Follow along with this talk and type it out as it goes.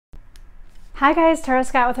Hi guys, Tara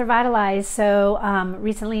Scott with Revitalize. So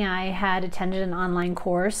recently I had attended an online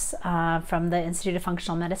course from the Institute of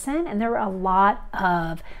Functional Medicine, and there were a lot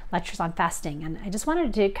of lectures on fasting, and I just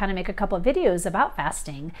wanted to kind of make a couple of videos about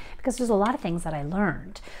fasting because there's a lot of things that I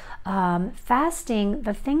learned. Fasting,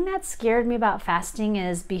 the thing that scared me about fasting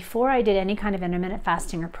is before I did any kind of intermittent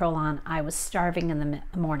fasting or prolon, I was starving in the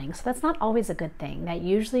morning. So that's not always a good thing. That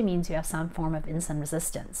usually means you have some form of insulin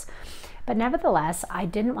resistance. But nevertheless, I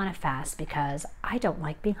didn't want to fast because I don't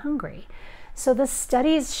like being hungry. So the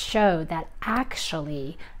studies show that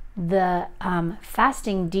actually the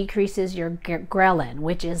fasting decreases your ghrelin,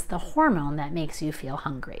 which is the hormone that makes you feel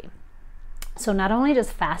hungry. So not only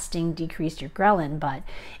does fasting decrease your ghrelin, but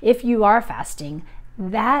if you are fasting,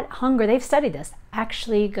 that hunger, they've studied this,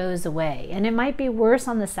 actually goes away. And it might be worse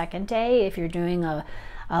on the second day if you're doing a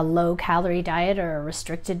low-calorie diet or a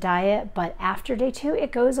restricted diet, but after day 2,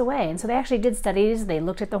 it goes away. And so they actually did studies. They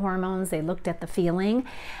looked at the hormones, they looked at the feeling.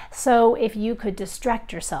 So if you could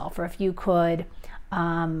distract yourself, or if you could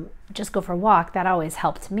just go for a walk, that always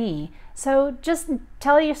helped me. So just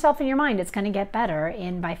tell yourself in your mind it's going to get better,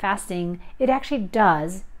 and by fasting, it actually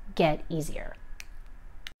does get easier.